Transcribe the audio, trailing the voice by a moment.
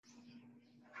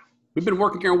We've been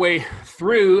working our way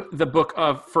through the book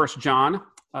of First John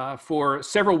for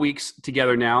several weeks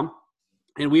together now,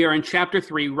 and we are in chapter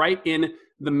 3, right in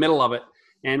the middle of it,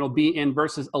 and we'll be in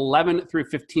verses 11 through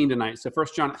 15 tonight. So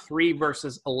First John 3,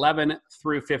 verses 11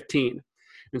 through 15.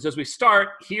 And so as we start,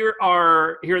 here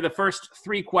are the first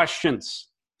three questions,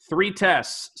 three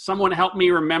tests. Someone help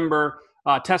me remember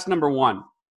test number 1.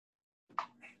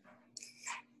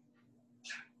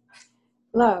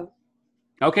 Love.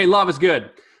 Okay, love is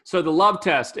good. So the love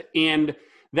test, and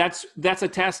that's a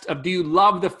test of, do you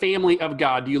love the family of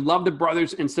God? Do you love the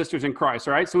brothers and sisters in Christ?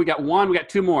 All right, so we got one, we got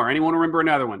two more. Anyone remember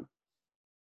another one?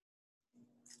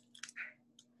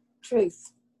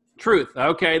 Truth. Truth.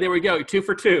 Okay, there we go. 2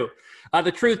 for 2.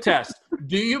 The truth test.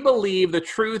 Do you believe the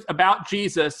truth about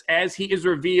Jesus as he is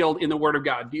revealed in the Word of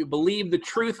God? Do you believe the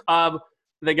truth of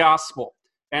the gospel?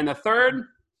 And the third,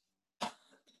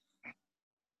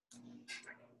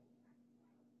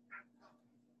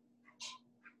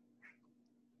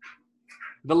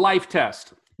 the life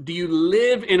test. Do you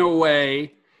live in a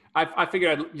way, I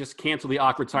figured I'd just cancel the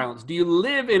awkward silence. Do you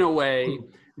live in a way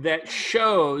that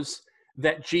shows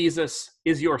that Jesus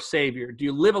is your Savior? Do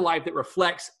you live a life that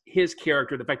reflects his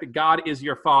character, the fact that God is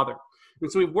your Father?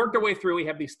 And so we've worked our way through. We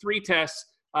have these three tests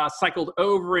cycled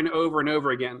over and over and over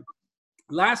again.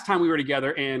 Last time we were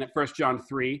together in 1 John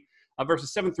 3,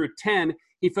 verses 7 through 10,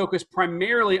 he focused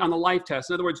primarily on the life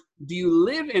test. In other words, do you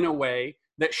live in a way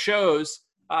that shows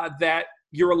that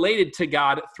you're related to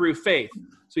God through faith?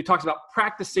 So he talks about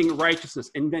practicing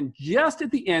righteousness. And then just at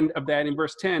the end of that, in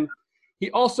verse 10, he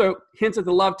also hints at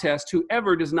the love test,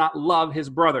 whoever does not love his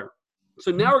brother.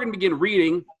 So now we're going to begin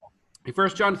reading 1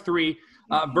 John 3,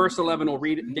 verse 11. We'll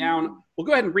read it down. We'll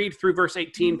go ahead and read through verse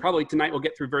 18. Probably tonight we'll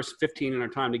get through verse 15 in our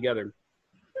time together.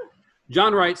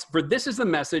 John writes, "For this is the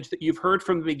message that you've heard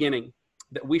from the beginning,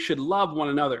 that we should love one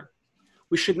another.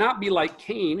 We should not be like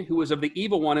Cain, who was of the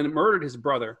evil one and murdered his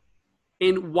brother.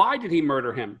 And why did he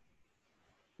murder him?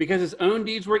 Because his own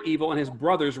deeds were evil and his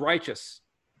brother's righteous.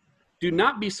 Do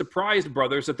not be surprised,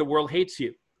 brothers, that the world hates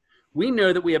you. We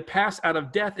know that we have passed out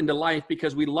of death into life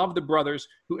because we love the brothers.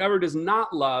 Whoever does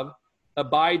not love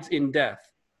abides in death.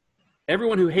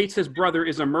 Everyone who hates his brother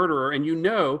is a murderer, and you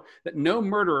know that no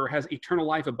murderer has eternal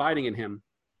life abiding in him.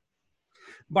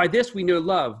 By this we know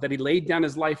love, that he laid down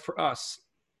his life for us,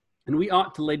 and we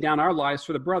ought to lay down our lives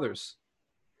for the brothers.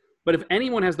 But if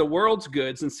anyone has the world's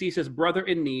goods and sees his brother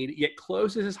in need, yet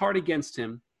closes his heart against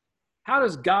him, how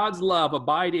does God's love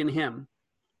abide in him?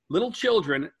 Little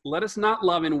children, let us not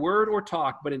love in word or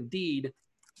talk, but in deed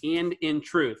and in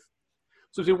truth."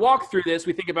 So as we walk through this,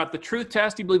 we think about the truth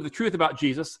test. Do you believe the truth about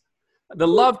Jesus? The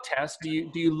love test. Do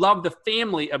you love the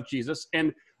family of Jesus?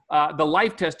 And the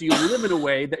life test. Do you live in a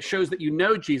way that shows that you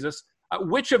know Jesus?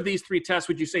 Which of these three tests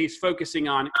would you say he's focusing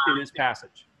on in this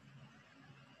passage?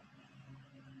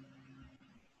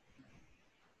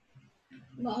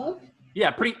 Love.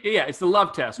 Yeah, it's the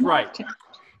love test, right?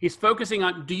 He's focusing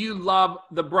on, do you love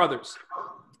the brothers?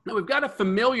 Now, we've got a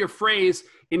familiar phrase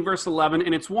in verse 11,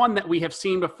 and it's one that we have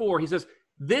seen before. He says,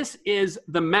 this is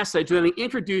the message. And then he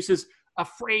introduces a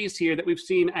phrase here that we've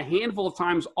seen a handful of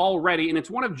times already, and it's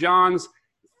one of John's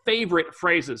favorite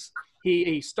phrases.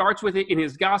 He starts with it in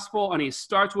his gospel, and he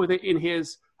starts with it in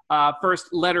his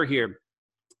first letter here.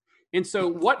 And so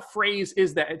what phrase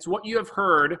is that? It's what you have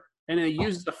heard. And then he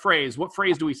uses the phrase. What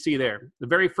phrase do we see there? The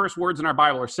very first words in our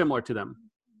Bible are similar to them.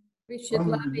 We should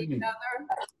love each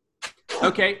other.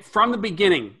 Okay, from the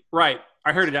beginning. Right.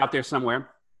 I heard it out there somewhere.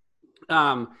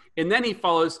 And then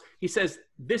he says,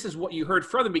 this is what you heard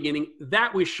from the beginning,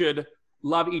 that we should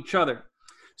love each other.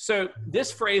 So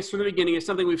this phrase from the beginning is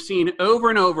something we've seen over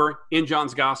and over in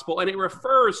John's gospel. And it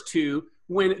refers to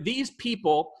when these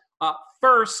people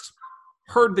first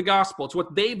heard the gospel. It's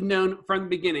what they've known from the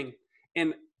beginning.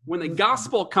 And when the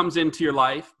gospel comes into your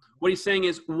life, what he's saying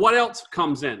is, what else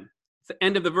comes in? It's the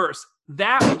end of the verse.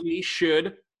 That we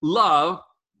should love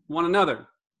one another.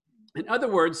 In other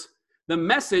words, the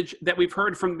message that we've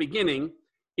heard from the beginning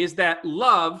is that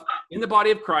love in the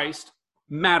body of Christ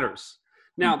matters.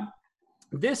 Now,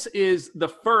 this is the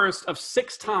first of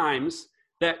 6 times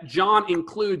that John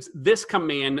includes this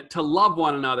command to love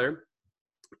one another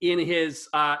in his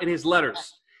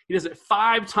letters. He does it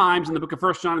 5 times in the book of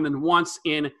 1 John and then once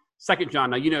in 2 John.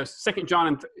 Now, 2 John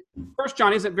and 1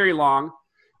 John isn't very long,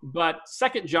 but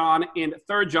 2 John and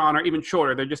 3 John are even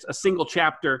shorter. They're just a single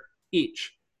chapter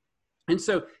each. And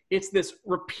so it's this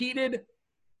repeated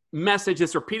message,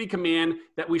 this repeated command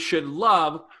that we should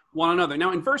love one another.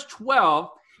 Now, in verse 12,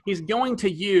 he's going to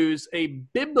use a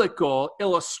biblical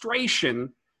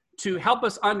illustration to help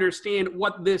us understand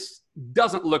what this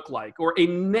doesn't look like, or a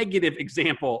negative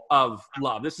example of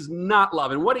love. This is not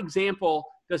love. And what example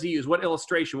does he use? What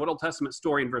illustration? What Old Testament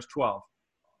story in verse 12?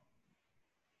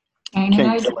 Cain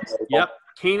and Abel. Yep,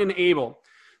 Cain and Abel.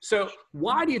 So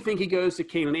why do you think he goes to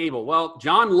Cain and Abel? Well,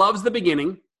 John loves the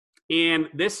beginning, and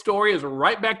this story is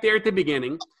right back there at the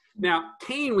beginning. Now,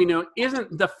 Cain, we know,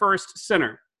 isn't the first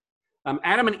sinner.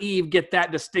 Adam and Eve get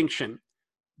that distinction.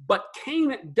 But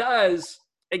Cain does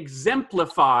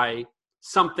exemplify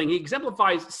something. He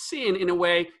exemplifies sin in a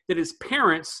way that his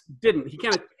parents didn't. He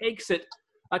kind of takes it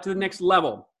to the next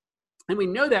level. And we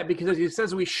know that because he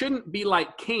says we shouldn't be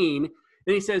like Cain.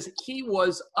 Then he says he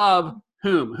was of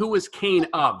whom? Who was Cain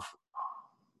of?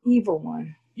 Evil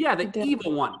one. Yeah, the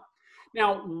evil one.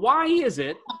 Now, why is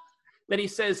it that he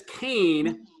says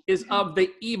Cain is of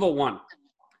the evil one?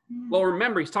 Well,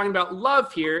 remember, he's talking about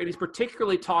love here, and he's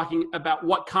particularly talking about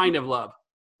what kind of love?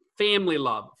 Family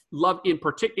love. Love in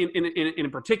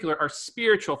particular, our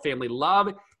spiritual family.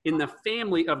 Love in the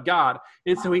family of God.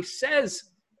 And so he says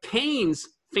Cain's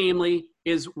family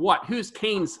is what? Who's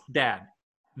Cain's dad?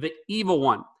 The evil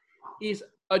one. He's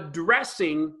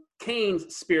addressing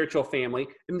Cain's spiritual family,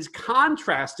 and he's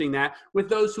contrasting that with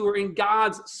those who are in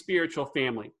God's spiritual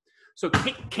family. So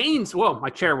Cain's, whoa, my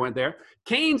chair went there.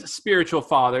 Cain's spiritual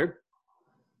father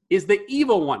is the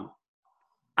evil one.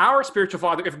 Our spiritual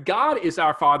father, if God is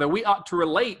our father, we ought to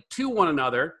relate to one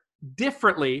another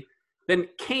differently than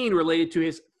Cain related to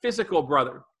his physical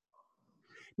brother.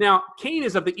 Now, Cain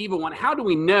is of the evil one. How do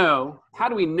we know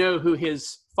who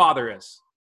his father is?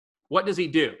 What does he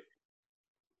do?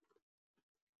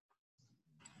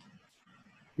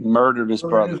 He murdered his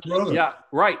brother. Yeah,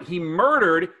 right. He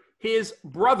murdered his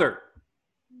brother.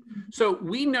 So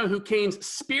we know who Cain's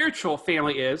spiritual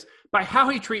family is by how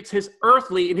he treats his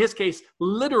earthly, in his case,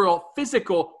 literal,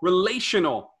 physical,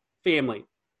 relational family.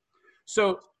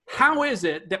 So how is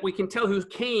it that we can tell who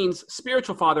Cain's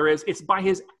spiritual father is? It's by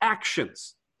his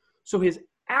actions. So his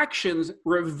actions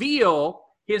reveal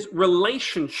his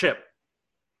relationship.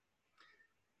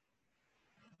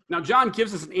 Now, John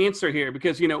gives us an answer here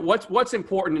because, what's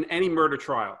important in any murder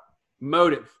trial?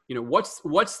 Motive.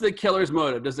 What's the killer's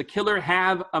motive? Does the killer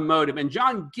have a motive? And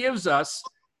John gives us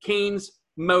Cain's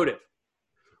motive.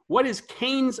 What is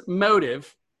Cain's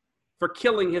motive for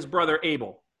killing his brother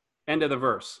Abel? End of the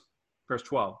verse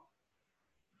 12.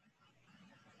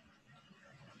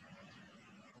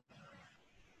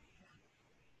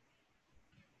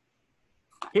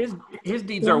 His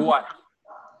deeds are what?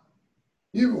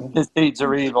 Evil. His deeds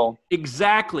are evil.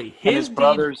 Exactly. His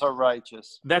brothers are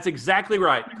righteous. That's exactly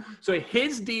right. So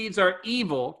his deeds are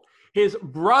evil. His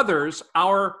brothers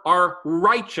are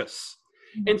righteous.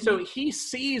 And so he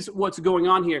sees what's going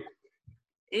on here.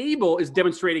 Abel is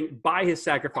demonstrating by his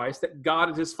sacrifice that God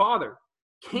is his father.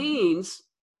 Cain's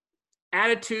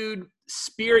attitude,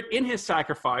 spirit in his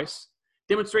sacrifice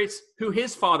demonstrates who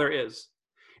his father is.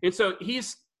 And so he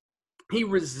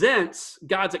resents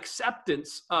God's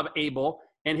acceptance of Abel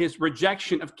and his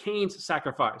rejection of Cain's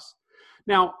sacrifice.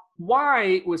 Now,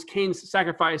 why was Cain's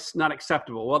sacrifice not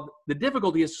acceptable? Well, the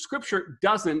difficulty is Scripture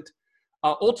doesn't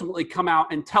ultimately come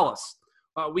out and tell us.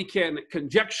 We can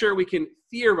conjecture, we can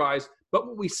theorize, but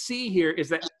what we see here is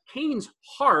that Cain's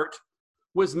heart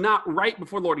was not right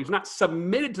before the Lord. He was not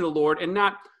submitted to the Lord and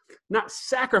not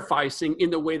sacrificing in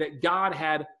the way that God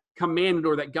had commanded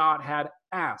or that God had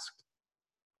asked.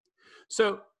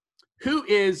 So who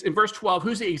is, in verse 12,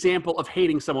 who's the example of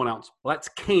hating someone else? Well, that's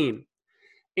Cain.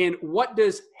 And what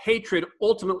does hatred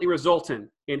ultimately result in?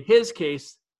 In his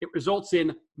case, it results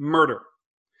in murder.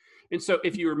 And so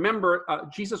if you remember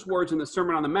Jesus' words in the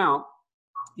Sermon on the Mount,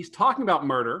 he's talking about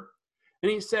murder.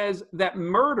 And he says that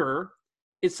murder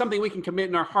is something we can commit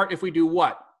in our heart if we do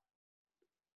what?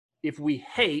 If we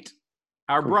hate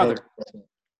our brother.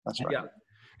 That's right. Yeah.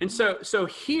 And so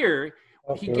here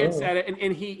he gets at it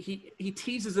and he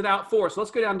teases it out for us. So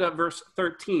let's go down to verse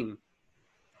 13.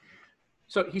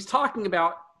 So he's talking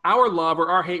about our love or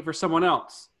our hate for someone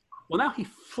else. Well, now he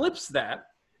flips that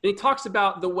and he talks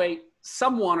about the way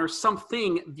someone or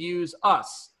something views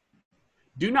us.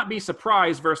 Do not be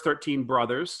surprised, verse 13,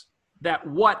 brothers, that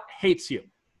what hates you?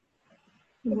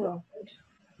 The world.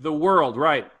 The world,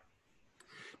 right.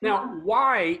 Now,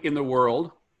 why in the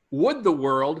world would the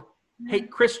world hate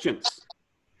Christians?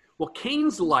 Well,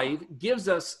 Cain's life gives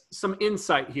us some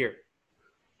insight here.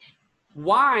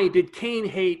 Why did Cain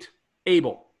hate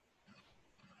Abel?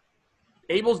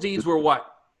 Abel's deeds were what?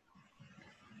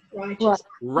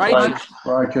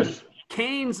 Righteous.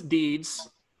 Cain's deeds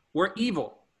were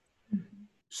evil.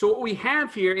 So what we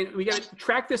have here, and we got to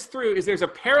track this through, is there's a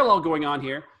parallel going on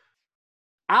here.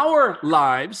 Our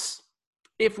lives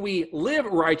if we live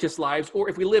righteous lives, or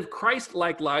if we live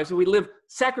Christ-like lives, if we live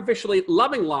sacrificially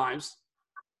loving lives,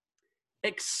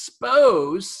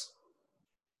 expose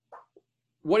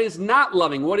what is not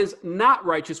loving, what is not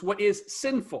righteous, what is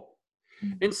sinful.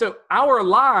 And so our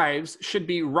lives should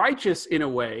be righteous in a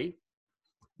way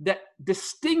that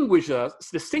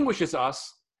distinguishes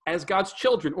us as God's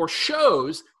children, or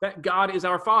shows that God is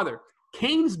our Father.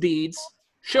 Cain's deeds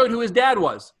showed who his dad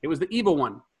was. It was the evil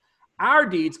one. Our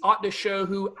deeds ought to show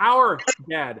who our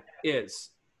dad is.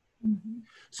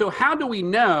 So how do we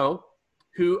know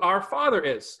who our Father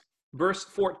is? Verse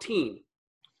 14,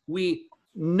 we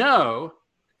know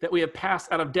that we have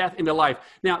passed out of death into life.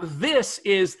 Now, this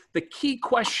is the key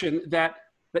question that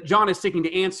John is seeking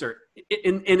to answer.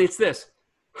 And it's this: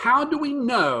 how do we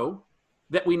know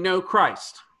that we know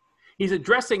Christ? He's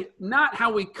addressing not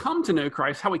how we come to know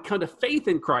Christ, how we come to faith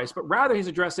in Christ, but rather he's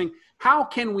addressing how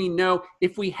can we know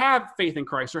if we have faith in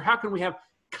Christ, or how can we have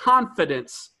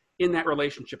confidence in that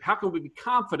relationship? How can we be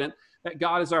confident that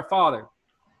God is our Father?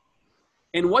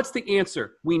 And what's the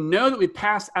answer? We know that we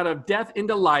passed out of death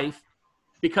into life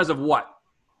because of what?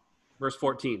 Verse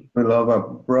 14. We love our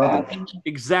brothers.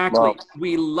 Exactly. Love.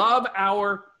 We love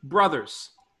our brothers.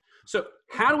 So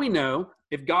how do we know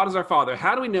if God is our Father?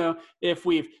 How do we know if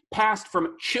we've passed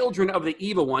from children of the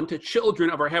evil one to children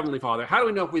of our Heavenly Father? How do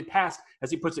we know if we've passed,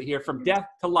 as he puts it here, from death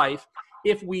to life,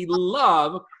 if we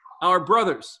love our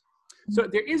brothers? So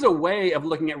there is a way of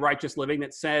looking at righteous living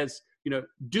that says,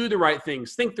 do the right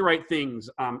things, think the right things,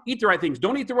 eat the right things,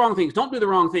 don't eat the wrong things, don't do the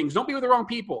wrong things, don't be with the wrong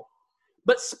people.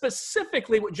 But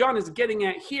specifically what John is getting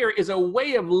at here is a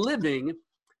way of living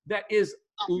that is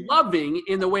loving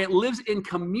in the way it lives in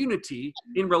community,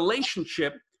 in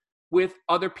relationship with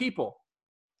other people.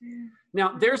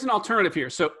 Now, there's an alternative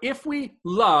here. So if we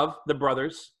love the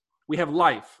brothers, we have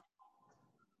life.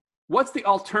 What's the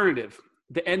alternative?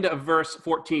 The end of verse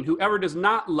 14. Whoever does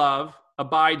not love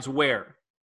abides where?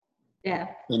 Yeah.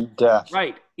 In death.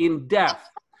 Right, in death.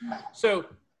 So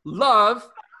love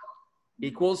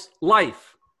equals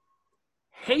life.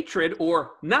 Hatred,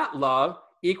 or not love,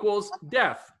 equals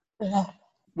death.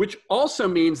 Which also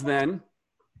means then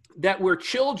that we're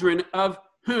children of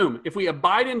whom? If we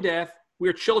abide in death,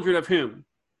 we're children of whom?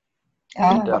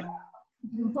 Death.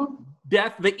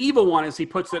 Death, the evil one, as he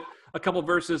puts it a couple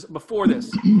verses before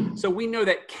this. So we know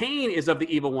that Cain is of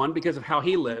the evil one because of how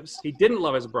he lives. He didn't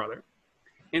love his brother.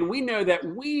 And we know that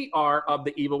we are of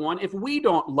the evil one if we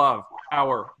don't love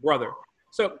our brother.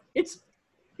 So it's,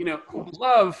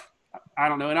 love, I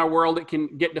don't know, in our world it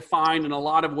can get defined in a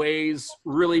lot of ways,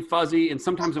 really fuzzy, and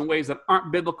sometimes in ways that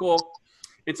aren't biblical,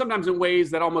 and sometimes in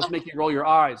ways that almost make you roll your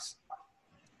eyes.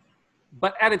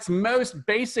 But at its most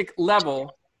basic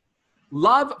level,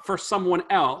 love for someone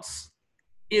else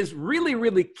is really,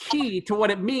 really key to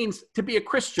what it means to be a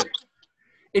Christian.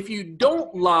 If you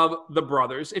don't love the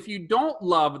brothers, if you don't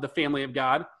love the family of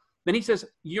God, then he says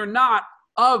you're not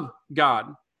of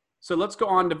God. So let's go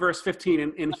on to verse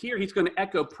 15. And here he's going to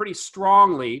echo pretty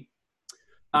strongly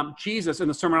Jesus in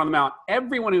the Sermon on the Mount.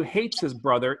 Everyone who hates his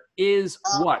brother is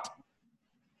what?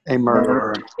 A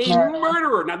murderer. A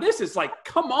murderer. Now this is like,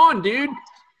 come on, dude.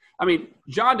 I mean,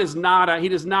 John does not, he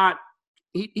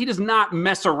does not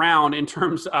mess around in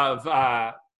terms of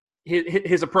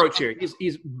his approach here.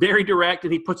 He's very direct,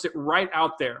 and he puts it right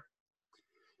out there.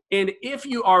 And if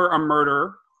you are a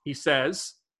murderer, he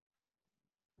says,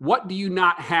 what do you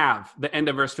not have? The end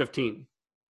of verse 15.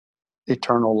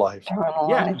 Eternal life.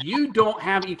 Yeah, you don't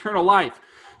have eternal life.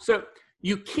 So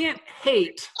you can't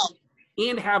hate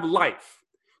and have life.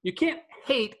 You can't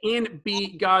hate and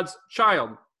be God's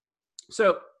child.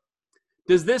 So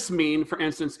does this mean, for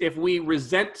instance, if we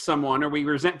resent someone or we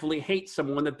resentfully hate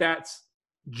someone, that that's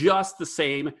just the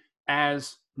same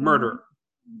as murder?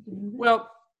 Well,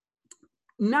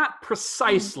 not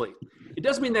precisely. It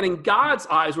doesn't mean that in God's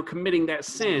eyes we're committing that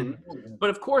sin, but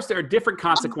of course there are different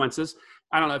consequences.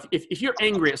 I don't know, if you're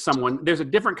angry at someone, there's a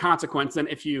different consequence than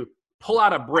if you pull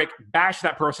out a brick, bash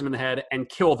that person in the head, and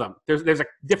kill them. There's a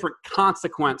different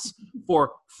consequence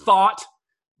for thought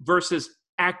versus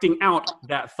acting out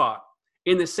that thought.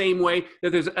 In the same way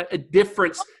that there's a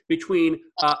difference between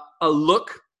a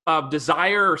look of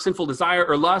desire or sinful desire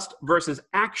or lust versus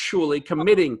actually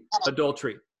committing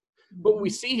adultery. But what we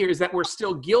see here is that we're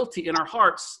still guilty in our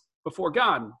hearts before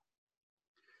God.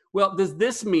 Well, does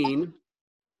this mean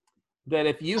that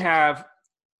if you have,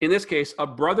 in this case, a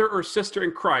brother or sister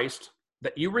in Christ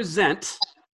that you resent,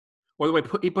 or the way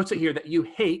he puts it here, that you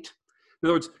hate, in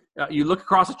other words, you look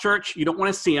across the church, you don't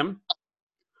want to see them,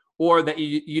 or that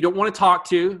you don't want to talk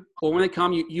to, or when they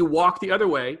come, you walk the other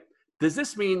way, does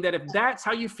this mean that if that's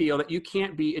how you feel, that you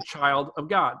can't be a child of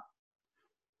God?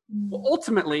 Well,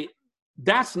 ultimately,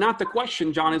 that's not the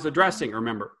question John is addressing,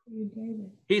 remember.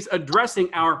 He's addressing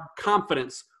our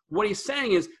confidence. What he's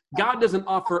saying is God doesn't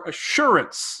offer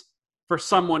assurance for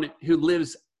someone who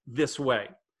lives this way.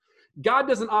 God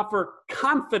doesn't offer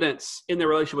confidence in their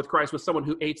relationship with Christ with someone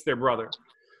who hates their brother.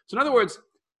 So in other words,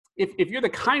 if you're the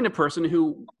kind of person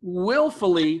who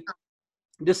willfully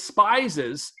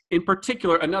despises, in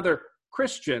particular, another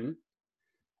Christian,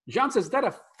 John says that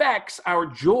affects our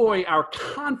joy, our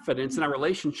confidence in our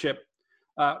relationship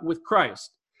with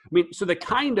Christ. I mean, so the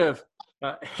kind of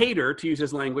hater, to use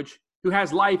his language, who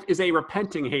has life is a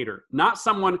repenting hater, not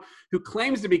someone who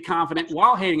claims to be confident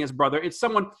while hating his brother. It's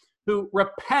someone who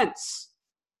repents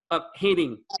of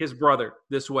hating his brother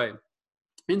this way.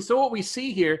 And so what we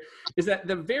see here is that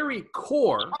the very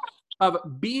core of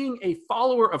being a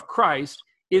follower of Christ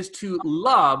is to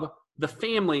love the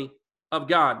family of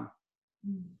God.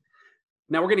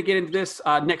 Now, we're going to get into this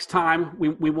next time.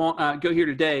 We won't go here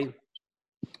today.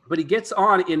 But he gets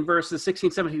on in verses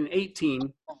 16, 17, and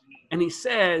 18, and he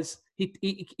says,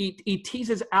 he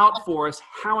teases out for us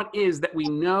how it is that we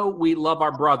know we love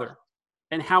our brother.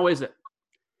 And how is it?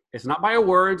 It's not by our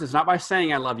words. It's not by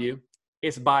saying I love you.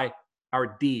 It's by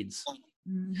our deeds,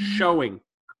 showing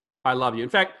I love you. In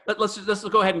fact, let's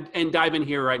go ahead and dive in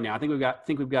here right now. I think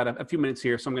we've got a few minutes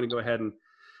here, so I'm going to go ahead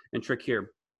and trick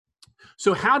here.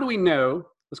 So how do we know?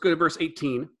 Let's go to verse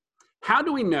 18. How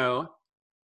do we know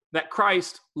that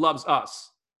Christ loves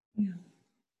us?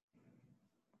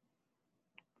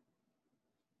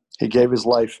 He gave his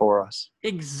life for us.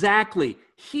 Exactly.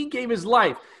 He gave his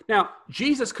life. Now,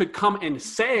 Jesus could come and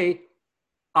say,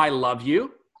 I love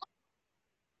you,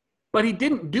 but he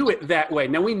didn't do it that way.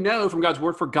 Now, we know from God's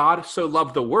word, for God so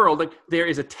loved the world, like there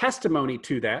is a testimony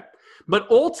to that. But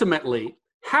ultimately,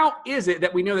 how is it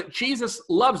that we know that Jesus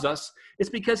loves us? It's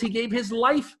because he gave his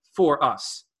life for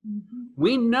us.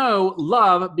 We know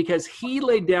love because he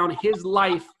laid down his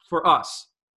life for us.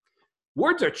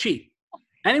 Words are cheap.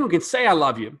 Anyone can say, I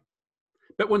love you.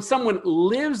 But when someone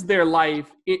lives their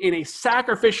life in a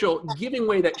sacrificial, giving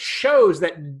way that shows,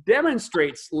 that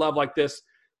demonstrates love like this,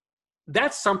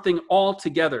 that's something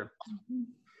altogether.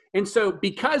 And so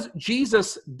because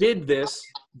Jesus did this,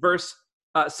 verse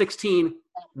 16,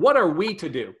 what are we to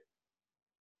do?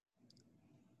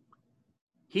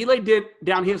 He laid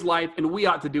down his life, and we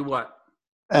ought to do what?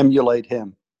 Emulate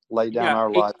him. Lay down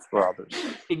our lives for others.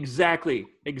 Exactly,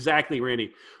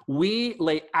 Randy. We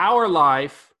lay our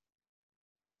life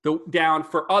down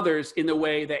for others in the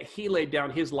way that he laid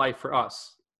down his life for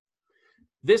us.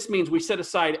 This means we set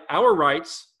aside our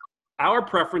rights, our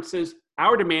preferences,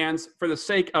 our demands for the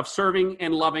sake of serving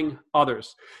and loving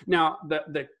others. Now,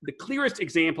 the clearest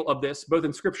example of this, both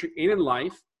in Scripture and in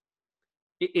life,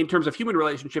 in terms of human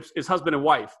relationships, is husband and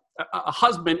wife. A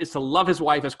husband is to love his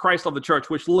wife as Christ loved the church,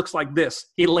 which looks like this.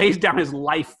 He lays down his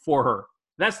life for her.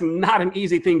 That's not an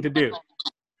easy thing to do.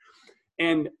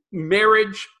 And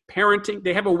marriage, parenting,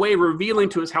 they have a way of revealing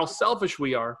to us how selfish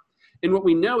we are. And what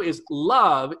we know is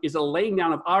love is a laying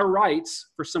down of our rights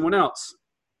for someone else.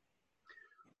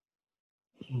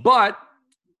 But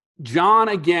John,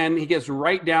 again, he gets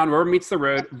right down where it meets the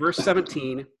road. Verse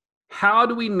 17, how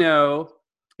do we know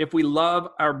if we love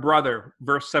our brother?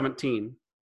 Verse 17.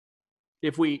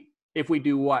 If we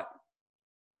do what?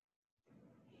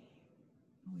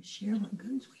 We share what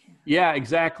goods we have. Yeah,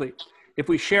 exactly. If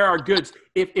we share our goods,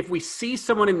 if we see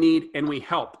someone in need and we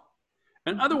help.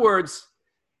 In other words,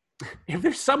 if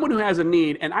there's someone who has a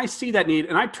need and I see that need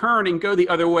and I turn and go the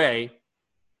other way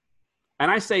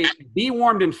and I say, be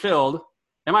warmed and filled,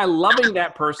 am I loving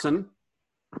that person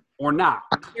or not?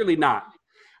 Clearly not.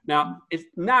 Now,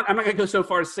 I'm not going to go so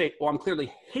far as to say, well, I'm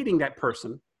clearly hating that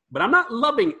person, but I'm not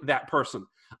loving that person.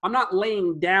 I'm not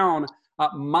laying down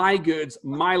my goods,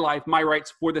 my life, my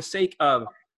rights for the sake of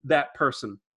that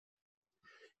person.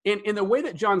 And the way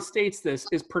that John states this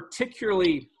is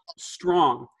particularly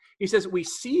strong. He says, we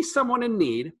see someone in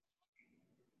need,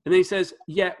 and then he says,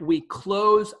 yet we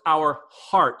close our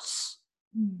hearts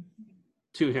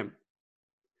to him.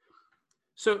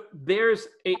 So there's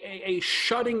a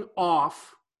shutting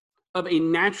off of a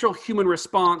natural human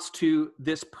response to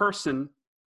this person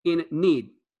in need.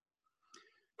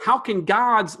 How can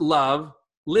God's love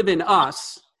live in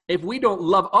us if we don't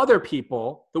love other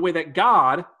people the way that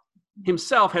God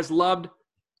himself has loved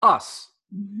us?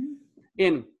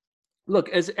 And look,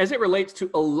 as it relates to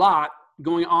a lot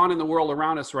going on in the world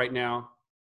around us right now,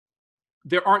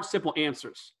 there aren't simple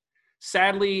answers.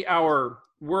 Sadly, our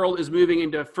world is moving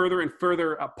into further and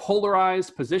further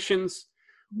polarized positions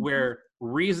where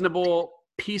reasonable,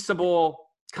 peaceable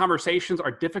conversations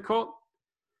are difficult.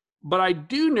 But I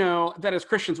do know that as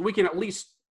Christians, we can at least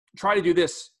try to do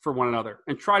this for one another,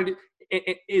 and try to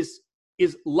is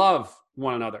love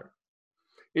one another.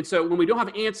 And so when we don't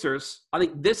have answers, I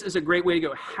think this is a great way to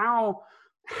go.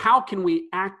 How can we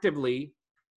actively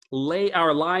lay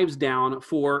our lives down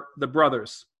for the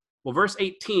brothers? Well, verse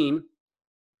 18,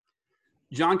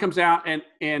 John comes out, and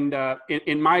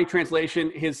in my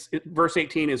translation, his verse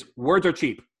 18 is, words are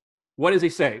cheap. What does he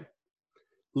say?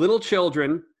 Little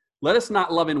children, let us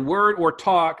not love in word or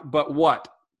talk, but what?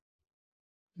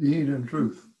 Deed and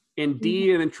truth. In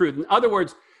deed and in truth. In other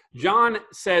words, John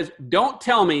says, don't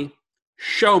tell me,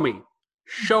 show me.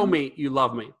 Show me you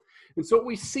love me. And so what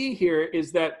we see here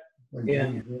is that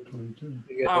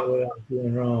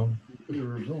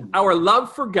our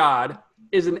love for God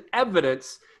is an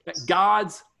evidence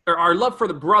that our love for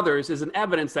the brothers is an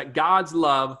evidence that God's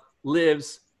love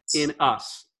lives in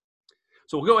us.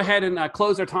 So we'll go ahead and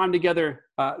close our time together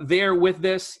there with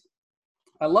this.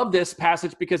 I love this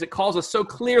passage because it calls us so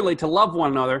clearly to love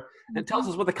one another and tells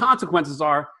us what the consequences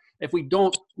are if we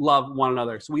don't love one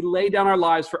another. So we lay down our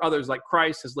lives for others like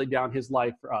Christ has laid down his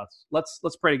life for us. Let's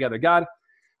pray together. God,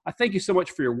 I thank you so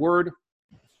much for your word.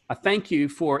 I thank you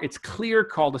for its clear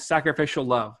call to sacrificial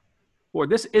love. Lord,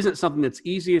 this isn't something that's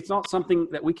easy. It's not something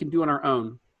that we can do on our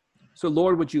own. So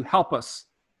Lord, would you help us?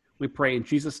 We pray in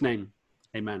Jesus' name.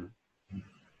 Amen.